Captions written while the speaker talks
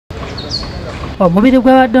Omubiri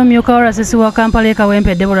gw'abadde omumyuka wa RCC wa Kampala e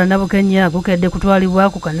Kawempe Deborah Nabukenya gukedde kutwalibwa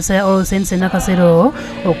ku kanisa ya All Saints Nakasero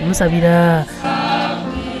okumusabira.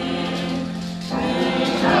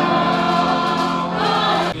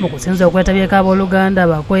 Mu kusinza okwetabyeko abooluganda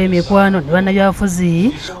bakoye emikwano ne bannabyabufuzi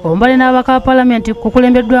omumbale n'abaka Paalamenti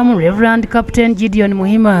kukulembeddwamu Reverend Captain Gideon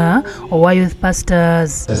Muhima owa Youth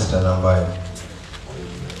Pastors.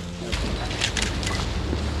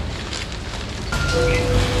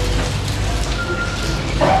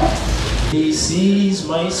 This is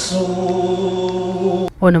my soul.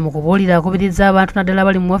 Ono mu kubuulira akubiriza abantu naddala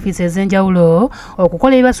bali mu ofiisi ez'enjawulo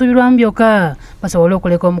okukola ebibasuubirwamu byokka basobole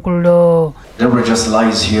okuleka omukululo. Deborah just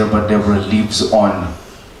lies here, but Deborah lives on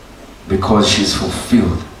because she's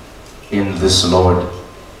fulfilled in this Lord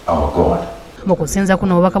our God. Mu kusinza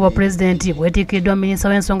kuno obubaka bwa pulezidenti bwetiikiddwa minisita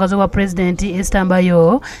w'ensonga z'obwa pulezidenti Esther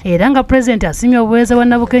Mbayo era nga pulezidenti asimye obuweereza bwa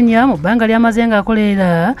Nabukenya mu bbanga ly'amaze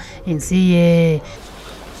ng'akolerera ensi ye.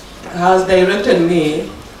 Has directed me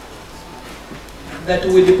that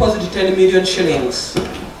we deposit 10 million shillings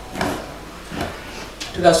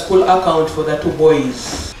to the school account for the 2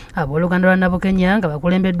 boys. Abooluganda lwa Nabukenya nga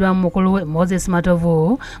bakulembeddwamu mukulu we Moses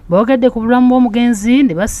Matovu boogedde ku bulamu bw'omugenzi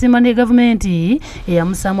ne basiima ne gavumenti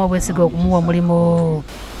eyamusaamu obwesiga okumuwa mulimu.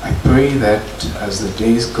 I pray that as the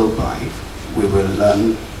days go by we will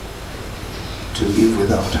learn to live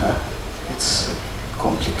without her. It's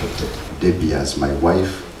complicated. Debbie as my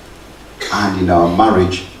wife, and in our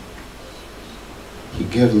marriage he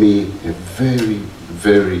gave me a very,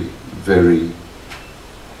 very, very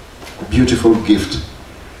beautiful gift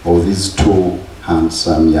of these 2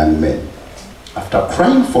 handsome young men. After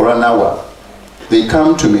crying for an hour, they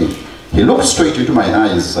come to me. He looked straight into my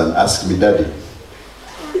eyes and asked me, Daddy,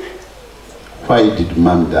 why did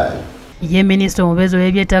Mom die? Ye minisita omubeezi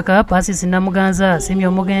w'ebyettaka Pacis Namuganza asimye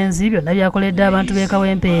omugenzi byonna byakoledde abantu b'e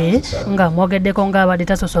Kawempe ng'amwogeddeko ng'abadde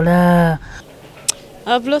tasosola.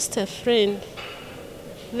 I've lost a friend,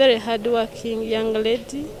 very hard-working young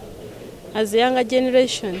lady. As a younger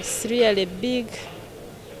generation, it's really a big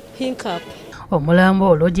hiccup. Omulambo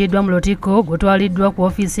olwoggiddwa mu Lutiko gutwaliddwa ku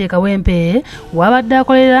ofiisi e Kawempe wabadde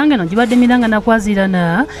akolera ng'eno gibadde miranga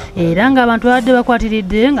nakwaziirana era ng'abantu babadde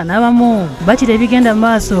bakwatiridde nga n'abamu bakira ebigenda mu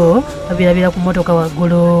maaso babirabira ku mmotoka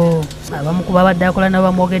waggulu. Abamu ku babadde akola nabo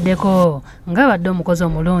bamwogeddeko ng'abadde omukozi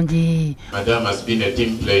omulungi. Madam has been a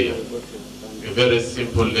team player, a very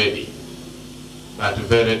simple lady, but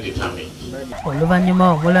very determined.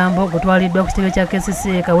 Oluvannyuma omulambo gutwaliddwa ku kitebe kya RCC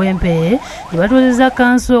e Kawempe gye batuuzizza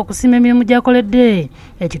kanso okusiima emirimu gy'akoledde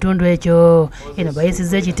ekitundu ekyo. Eno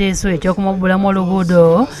bayisizza ekiteeso eky'okumubulamu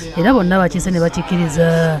oluguudo era bonna bakiise ne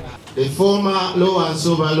bakikkiriza. The former Lower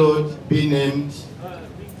Nsoba Road be named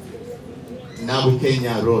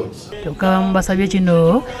Nabukenya Road. Kyokka abamu basabye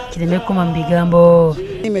kino kireme kukoma mu bigambo.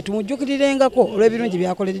 Tumujjukirirengaako olw'ebirungi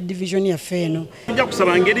byakoledde divisioni yaffe eno. Tujja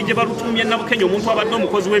kusaba ngeri gye balutumye Nabukenya omuntu abadde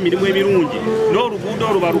omukozi w'emirimu ebirungi n'oluguudo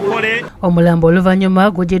olwo balukole. Omulambo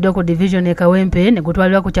oluvannyuma guggiddwa ku divisioni e Kawempe ne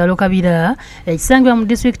gutwalibwa ku kyalo Kabira ekisangibwa mu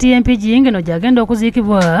disitulikiti y'Empigi ng'eno gy'agenda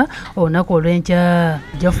okuziikibwa olunaku olw'enkya.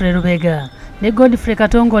 Geofrey Lubega ne Godfrey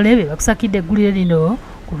Katongole be bakusakidde eggulire lino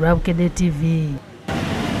ku lwa Bukedde TV.